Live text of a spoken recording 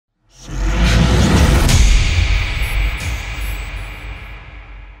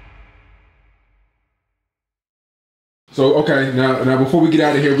So okay, now before we get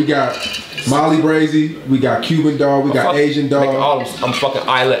out of here, we got Molly Brazy, we got Cuban Doll, we got Asian Doll. I'm fucking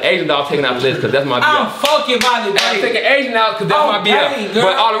island. Asian Doll taking out the list because that's my BF. I'm fucking Molly Brazy. I'm taking Asian out because that's my BF.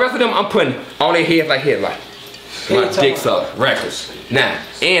 But all the rest of them, I'm putting all their heads like headlight. My dicks up, Recklezz. Nah,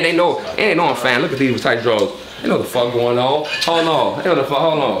 and they know I'm fan. Look at these tight drawers. They know what the fuck going on. Hold on, they know the fuck.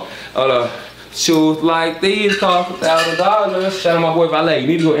 Hold on. Shoes like these cost $1,000. Shout out my boy Valet. You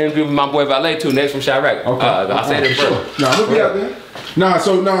need to go interview with my boy Valet too. Next from Chirac. Okay. I said it first. Nah, he'll be out there. Nah,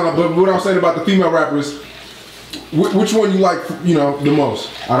 but what I'm saying about the female rappers, which one you like, you know, the most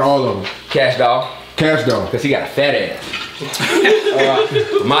out of all of them? Cash Doll. Cash Doll. Cause he got a fat ass.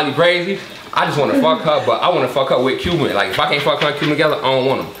 Molly Brazy. I just want to fuck her, but I want to fuck her with Cuban. Like, if I can't fuck her and Cuban together, I don't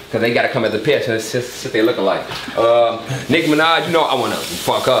want them. Because they got to come as a pitch and it's just shit they looking like. Nicki Minaj, you know I want to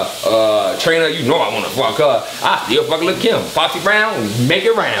fuck her. Trina, you know I want to fuck her. I still fuck Lil' Kim. Foxy Brown, make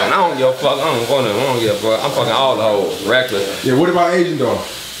it round. I don't give a fuck. I don't give a fuck. I'm fucking all the hoes. Recklezz. Yeah, what about Asian Doll?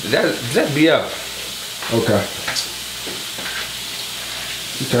 That's BF. Okay.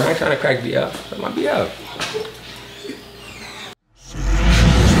 I ain't trying to crack BF. That's my BF.